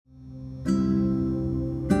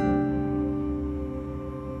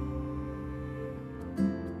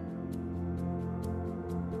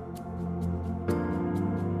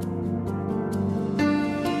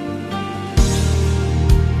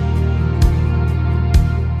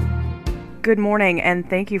Good morning, and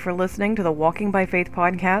thank you for listening to the Walking by Faith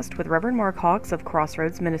podcast with Reverend Mark Hawks of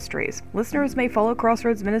Crossroads Ministries. Listeners may follow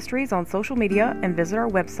Crossroads Ministries on social media and visit our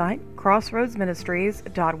website,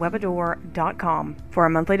 crossroadsministries.webador.com, for our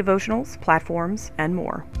monthly devotionals, platforms, and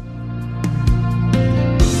more.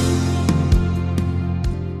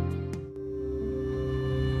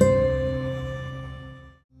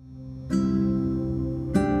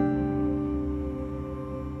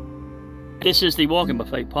 This is the Walking by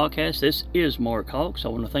Faith podcast. This is Mark Hawks. I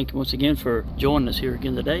want to thank you once again for joining us here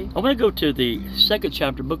again today. I want to go to the second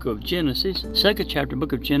chapter, book of Genesis,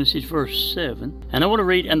 verse 7. And I want to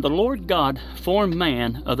read, "And the Lord God formed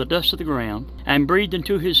man of the dust of the ground, and breathed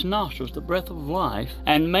into his nostrils the breath of life,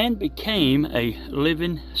 and man became a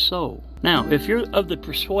living soul." Now, if you're of the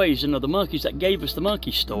persuasion of the monkeys that gave us the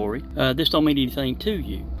monkey story, this don't mean anything to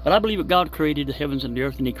you. But I believe that God created the heavens and the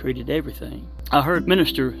earth, and He created everything. I heard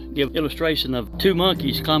minister give illustration of two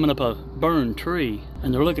monkeys climbing up a burned tree,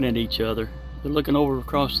 and they're looking at each other. They're looking over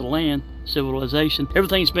across the land, civilization.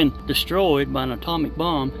 Everything's been destroyed by an atomic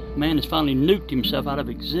bomb. Man has finally nuked himself out of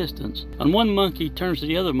existence. And one monkey turns to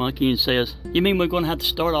the other monkey and says, "You mean we're going to have to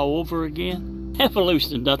start all over again?"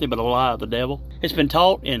 Evolution is nothing but a lie of the devil. It's been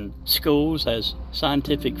taught in schools as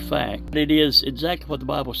scientific fact. It is exactly what the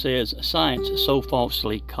Bible says science is so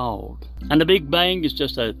falsely called. And the Big Bang is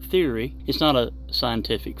just a theory. It's not a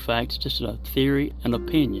scientific fact. It's just a theory and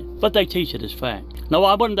opinion. But they teach it as fact. No,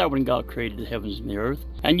 I wasn't there when God created the heavens and the earth.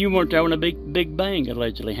 And you weren't there when the Big Bang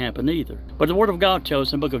allegedly happened either. But the Word of God tells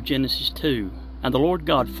us in the book of Genesis 2, "And the Lord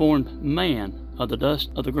God formed man of the dust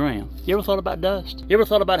of the ground." You ever thought about dust? You ever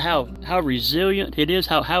thought about how resilient it is?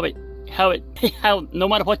 How no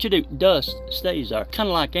matter what you do, dust stays there. Kind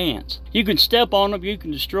of like ants. You can step on them, you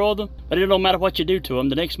can destroy them, but it don't matter what you do to them.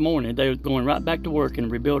 The next morning, they're going right back to work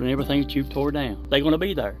and rebuilding everything that you've tore down. They're going to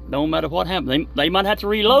be there. No matter what happens. They might have to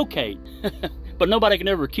relocate. But nobody can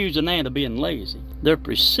ever accuse an ant of being lazy. They're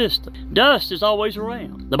persistent. Dust is always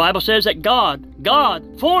around. The Bible says that God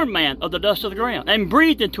formed man of the dust of the ground and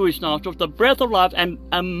breathed into his nostrils the breath of life, and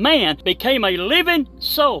a man became a living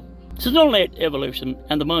soul. So don't let evolution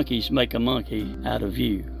and the monkeys make a monkey out of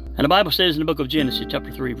you. And the Bible says in the book of Genesis, chapter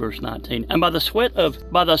 3, verse 19, "And by the sweat of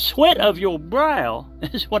your brow,"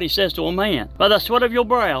 this is what he says to a man, "by the sweat of your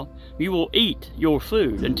brow, you will eat your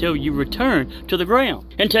food until you return to the ground."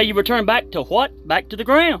 Until you return back to what? Back to the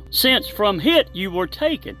ground. "Since from it you were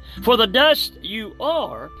taken. For the dust you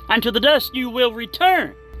are, and to the dust you will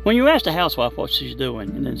return." When you ask a housewife what she's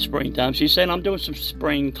doing in the springtime, she's saying, "I'm doing some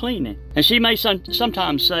spring cleaning." And she may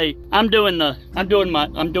sometimes say, I'm doing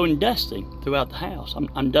dusting throughout the house.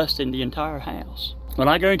 I'm dusting the entire house." But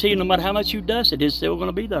I guarantee you, no matter how much you dust it, it's still going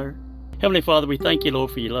to be there. Heavenly Father, we thank you, Lord,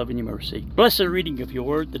 for your love and your mercy. Bless the reading of your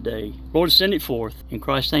word today. Lord, send it forth. In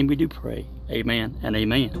Christ's name we do pray. Amen and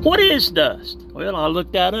amen. What is dust? Well, I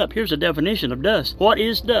looked that up. Here's a definition of dust. What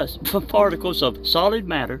is dust? Particles of solid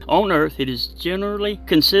matter on earth. It is generally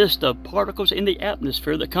consists of particles in the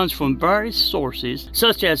atmosphere that comes from various sources,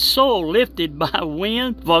 such as soil lifted by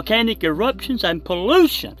wind, volcanic eruptions, and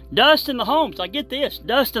pollution. Dust in the homes. I get this.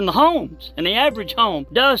 Dust in the homes. In the average home,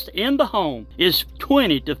 dust in the home is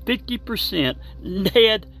 20 to 50%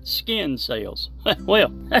 dead skin cells.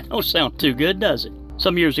 Well, that don't sound too good, does it?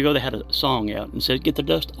 Some years ago, they had a song out and said, "Get the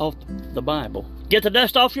dust off the Bible. Get the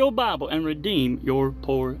dust off your Bible and redeem your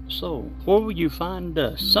poor soul." Where will you find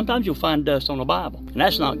dust? Sometimes you'll find dust on the Bible, and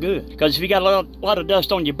that's not good. Because if you got a lot of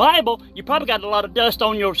dust on your Bible, you probably got a lot of dust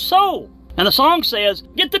on your soul. And the song says,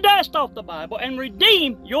 "Get the dust off the Bible and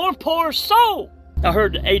redeem your poor soul." I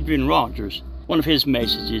heard Adrian Rogers, one of his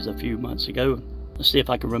messages a few months ago. Let's see if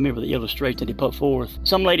I can remember the illustration that he put forth.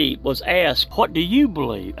 Some lady was asked, "What do you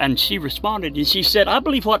believe?" And she responded, and she said, I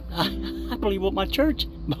believe what my church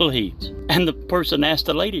believes." And the person asked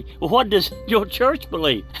the lady, "Well, what does your church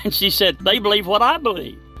believe?" And she said, "They believe what I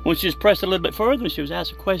believe." When she was pressed a little bit further, she was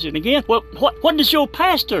asked a question again. "Well, what does your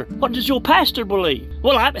pastor believe?"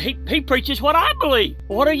 "Well, he preaches what I believe."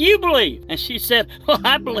 "What do you believe?" And she said, "Well,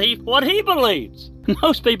 I believe what he believes."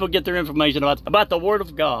 Most people get their information about the Word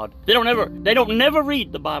of God. They don't never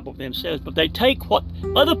read the Bible themselves, but they take what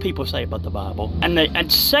other people say about the Bible,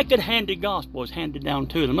 and second-handed gospel is handed down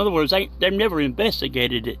to them. In other words, they've never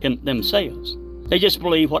investigated it themselves. They just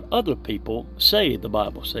believe what other people say the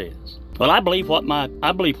Bible says. Well, I believe what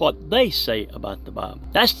they say about the Bible.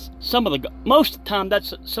 That's most of the time,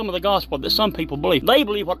 that's some of the gospel that some people believe. They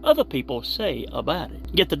believe what other people say about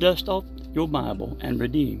it. Get the dust off your Bible and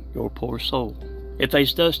redeem your poor soul. If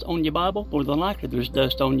there's dust on your Bible, more than likely there's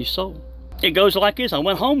dust on your soul. It goes like this. I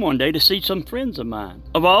went home one day to see some friends of mine.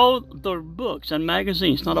 Of all the books and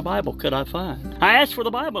magazines, not a Bible could I find. I asked for the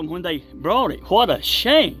Bible, and when they brought it, what a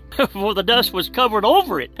shame, for the dust was covered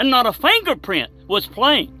over it, and not a fingerprint was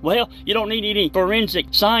plain. Well, you don't need any forensic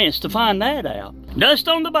science to find that out. Dust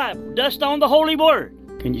on the Bible, dust on the Holy Word.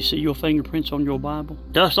 Can you see your fingerprints on your Bible?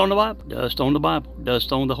 Dust on the Bible, dust on the Bible,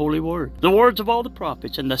 dust on the Holy Word. The words of all the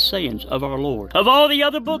prophets and the sayings of our Lord. Of all the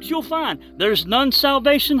other books you'll find, there's none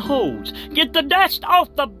salvation holds. Get the dust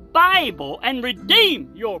off the Bible and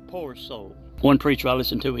redeem your poor soul. One preacher I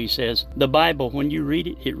listen to, he says, the Bible, when you read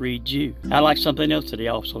it, it reads you. I like something else that he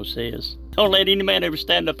also says. Don't let any man ever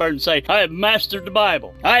stand up there and say, I have mastered the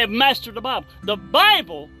Bible. I have mastered the Bible. The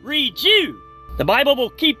Bible reads you. The Bible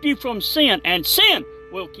will keep you from sin, and sin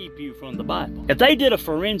will keep you from the Bible. If they did a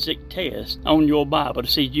forensic test on your Bible to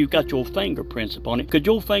see you got your fingerprints upon it, could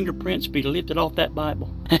your fingerprints be lifted off that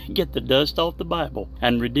Bible? Get the dust off the Bible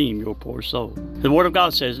and redeem your poor soul. The Word of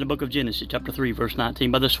God says in the book of Genesis, chapter 3, verse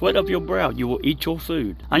 19, by the sweat of your brow you will eat your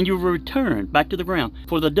food, and you will return back to the ground.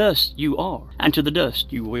 For the dust you are, and to the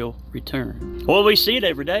dust you will return. Well, we see it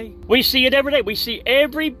every day. We see it every day. We see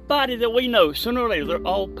everybody that we know, sooner or later, they're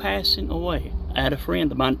all passing away. I had a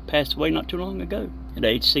friend of mine pass away not too long ago, at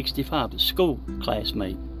age 65, a school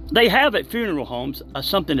classmate. They have at funeral homes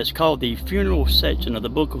something that's called the funeral section of the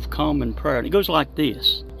Book of Common Prayer. And it goes like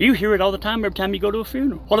this. You hear it all the time every time you go to a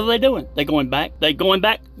funeral. What are they doing? They're going back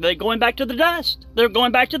to the dust. They're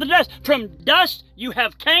going back to the dust. From dust you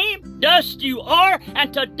have came, dust you are,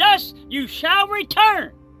 and to dust you shall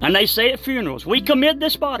return. And they say at funerals, we commit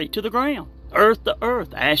this body to the ground. Earth to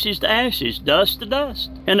earth, ashes to ashes, dust to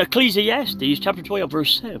dust. In Ecclesiastes chapter 12,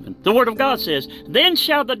 verse 7, the Word of God says, then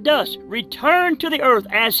shall the dust return to the earth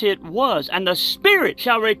as it was, and the spirit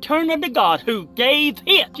shall return unto God who gave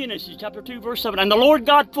it. Genesis chapter 2, verse 7, and the Lord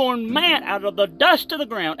God formed man out of the dust of the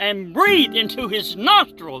ground, and breathed into his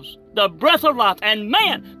nostrils the breath of life, and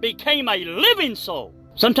man became a living soul.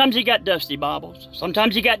 Sometimes you got dusty Bibles,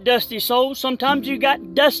 sometimes you got dusty souls, sometimes you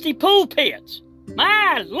got dusty pulpits.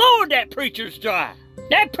 My Lord, that preacher's dry.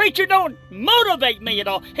 That preacher don't motivate me at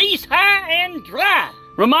all. He's high and dry.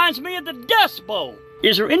 Reminds me of the Dust Bowl.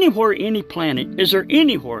 Is there any planet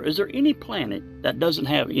that doesn't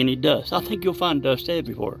have any dust? I think you'll find dust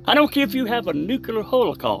everywhere. I don't care if you have a nuclear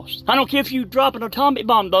holocaust. I don't care if you drop an atomic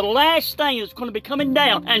bomb. The last thing that's going to be coming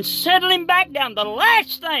down and settling back down, the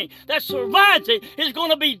last thing that survives it is going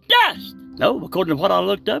to be dust. No, according to what I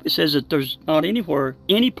looked up, it says that there's not anywhere,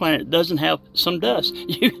 any planet that doesn't have some dust.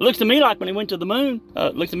 It looks to me like when he went to the moon,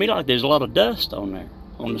 looks to me like there's a lot of dust on there,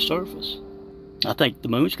 on the surface. I think the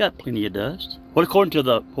moon's got plenty of dust. Well, according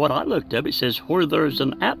to what I looked up, it says where there's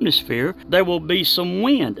an atmosphere, there will be some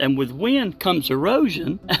wind. And with wind comes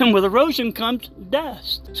erosion, and with erosion comes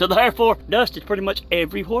dust. So therefore, dust is pretty much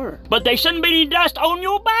everywhere. But there shouldn't be any dust on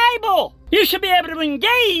your Bible. You should be able to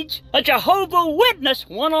engage a Jehovah's Witness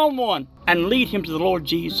one-on-one and lead him to the Lord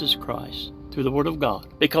Jesus Christ through the Word of God,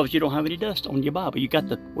 because you don't have any dust on your Bible. You got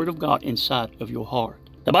the Word of God inside of your heart.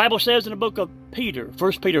 The Bible says in the book of Peter,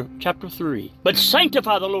 1 Peter chapter 3, but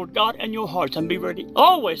sanctify the Lord God in your hearts, and be ready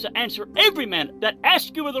always to answer every man that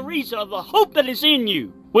asks you with a reason of the hope that is in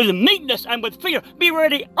you, with meekness and with fear. Be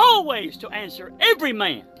ready always to answer every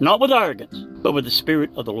man, not with arrogance, but with the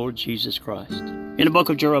Spirit of the Lord Jesus Christ. In the book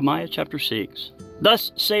of Jeremiah chapter 6,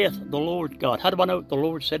 thus saith the Lord God. How do I know the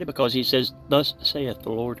Lord said it? Because he says, thus saith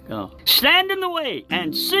the Lord God. Stand in the way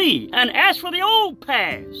and see, and ask for the old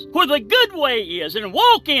paths, where the good way is, and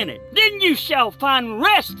walk in it. Then you shall find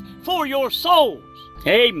rest for your souls.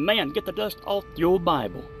 Amen. Get the dust off your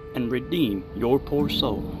Bible and redeem your poor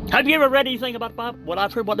soul. Have you ever read anything about the Bible? Well,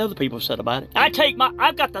 I've heard what other people said about it.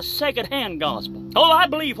 I've got the second-hand gospel. Oh, I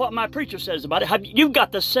believe what my preacher says about it. You've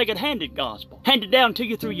got the second-handed gospel handed down to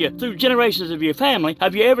you through generations of your family.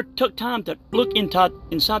 Have you ever took time to look inside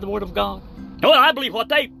the Word of God? Well, I believe what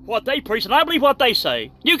they preach, and I believe what they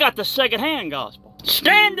say. You got the second-hand gospel.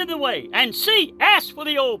 Stand in the way and see. Ask for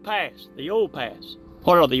the old paths. The old paths.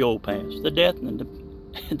 What are the old paths? The death and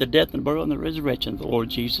the burial and the resurrection of the Lord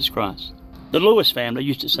Jesus Christ. The Lewis family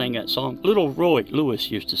used to sing that song. Little Roy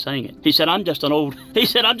Lewis used to sing it. He said, I'm just an old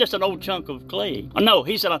chunk of clay. No,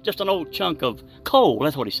 he said, I'm just an old chunk of coal.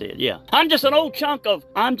 That's what he said, yeah. I'm just an old chunk of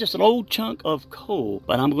coal,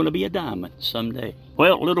 but I'm going to be a diamond someday.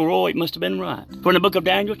 Well, little Roy must have been right. For in the book of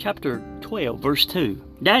Daniel, chapter 12, verse 2,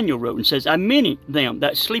 Daniel wrote and says, and many of them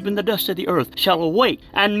that sleep in the dust of the earth shall awake,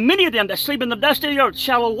 and many of them that sleep in the dust of the earth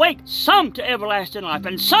shall awake, some to everlasting life,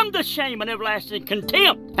 and some to shame and everlasting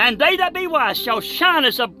contempt. And they that be wise shall shine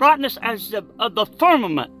as the brightness of the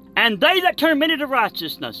firmament, and they that turn many to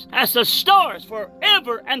righteousness as the stars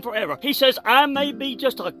forever and forever. He says, I may be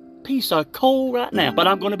just a piece of coal right now, but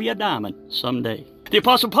I'm going to be a diamond someday. The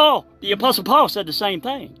Apostle Paul said the same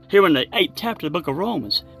thing here in the 8th chapter of the book of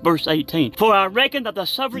Romans, verse 18. For I reckon that the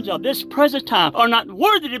sufferings of this present time are not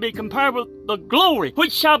worthy to be compared with the glory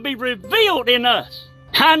which shall be revealed in us.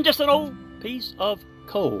 I'm just an old piece of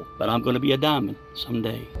coal, but I'm going to be a diamond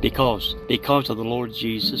someday because of the Lord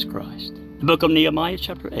Jesus Christ. The book of Nehemiah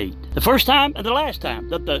chapter 8. The first time and the last time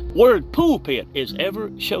that the word pulpit is ever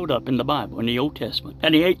showed up in the Bible, in the Old Testament.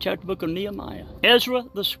 And the 8th chapter book of Nehemiah. Ezra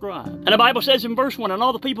the scribe. And the Bible says in verse 1, and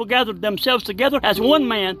all the people gathered themselves together as one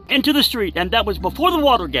man into the street, and that was before the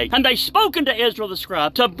water gate. And they spoke unto Ezra the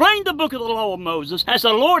scribe to bring the book of the law of Moses, as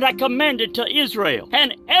the Lord had commanded to Israel.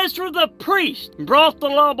 And Ezra the priest brought the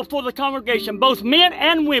law before the congregation, both men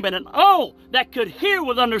and women, and all that could hear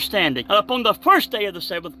with understanding, upon the first day of the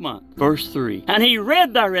 7th month. Verse 3. And he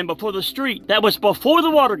read therein before the street that was before the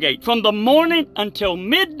water gate, from the morning until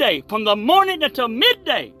midday, before the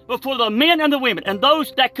men and the women, and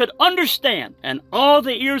those that could understand. And all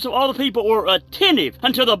the ears of all the people were attentive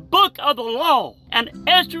unto the book of the law. And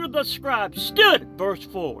Ezra the scribe stood, verse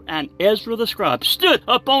 4, and Ezra the scribe stood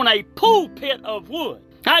upon a pulpit of wood.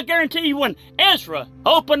 I guarantee you, when Ezra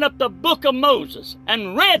opened up the book of Moses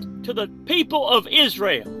and read to the people of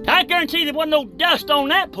Israel, I guarantee there wasn't no dust on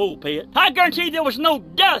that pulpit. I guarantee there was no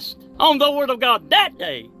dust on the Word of God that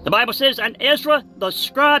day. The Bible says, and Ezra the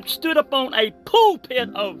scribe stood upon a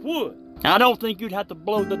pulpit of wood. I don't think you'd have to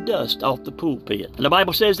blow the dust off the pulpit. And the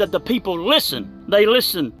Bible says that the people listened. They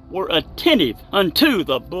listened, were attentive unto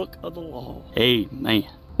the book of the law. Amen.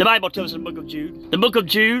 The Bible tells us in the book of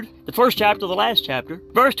Jude, the first chapter, the last chapter,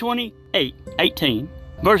 verse 18,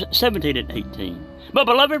 verse 17 and 18. But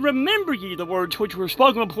beloved, remember ye the words which were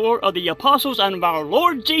spoken before of the apostles and of our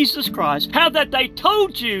Lord Jesus Christ, how that they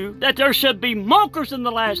told you that there should be mockers in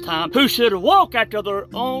the last time, who should walk after their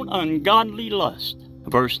own ungodly lust.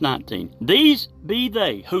 Verse 19. These be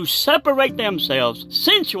they who separate themselves,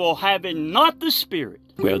 sensual, having not the Spirit.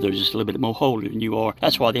 Well, they're just a little bit more holy than you are.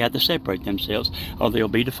 That's why they have to separate themselves, or they'll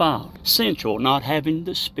be defiled. Sensual, not having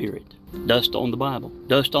the Spirit. Dust on the Bible.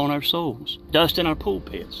 Dust on our souls. Dust in our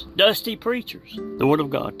pulpits. Dusty preachers. The Word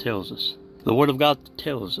of God tells us. The Word of God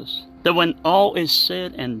tells us that when all is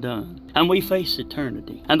said and done, and we face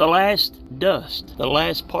eternity, and the last dust, the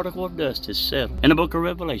last particle of dust is settled, in the book of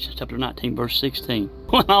Revelation, chapter 19, verse 16,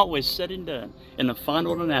 when all is said and done, in the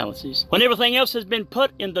final analysis, when everything else has been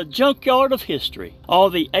put in the junkyard of history, all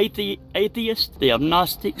the atheists, the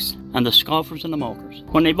agnostics, and the scoffers and the mockers,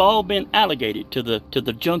 when they've all been allocated to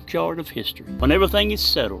the junkyard of history, when everything is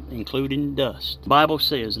settled, including dust, the Bible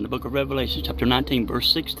says in the book of Revelation, chapter 19,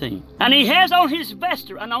 verse 16, and he has on his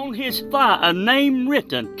vesture and on his thigh a name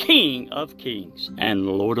written, King of Kings and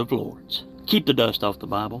Lord of Lords. Keep the dust off the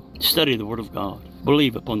Bible. Study the Word of God.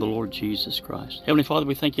 Believe upon the Lord Jesus Christ. Heavenly Father,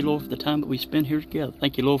 we thank you, Lord, for the time that we spend here together.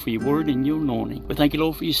 Thank you, Lord, for your Word and your anointing. We thank you,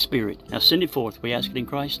 Lord, for your Spirit. Now send it forth. We ask it in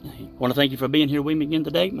Christ's name. I want to thank you for being here with me again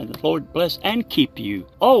today. May the Lord bless and keep you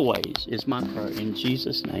always is my prayer. In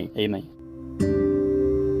Jesus' name, amen.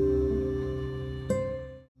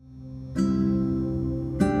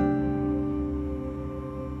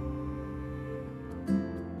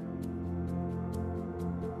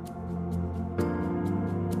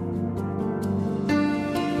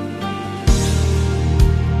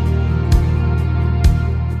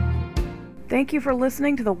 Thank you for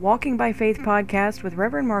listening to the Walking by Faith podcast with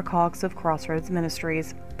Reverend Mark Hawks of Crossroads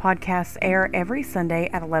Ministries. Podcasts air every Sunday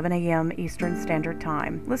at 11 a.m. Eastern Standard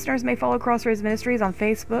Time. Listeners may follow Crossroads Ministries on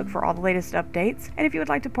Facebook for all the latest updates. And if you would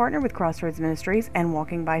like to partner with Crossroads Ministries and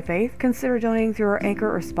Walking by Faith, consider donating through our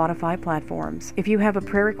Anchor or Spotify platforms. If you have a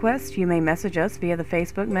prayer request, you may message us via the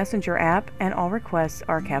Facebook Messenger app, and all requests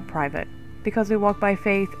are kept private. Because we walk by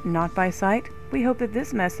faith, not by sight, we hope that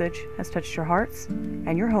this message has touched your hearts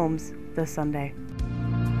and your homes this Sunday.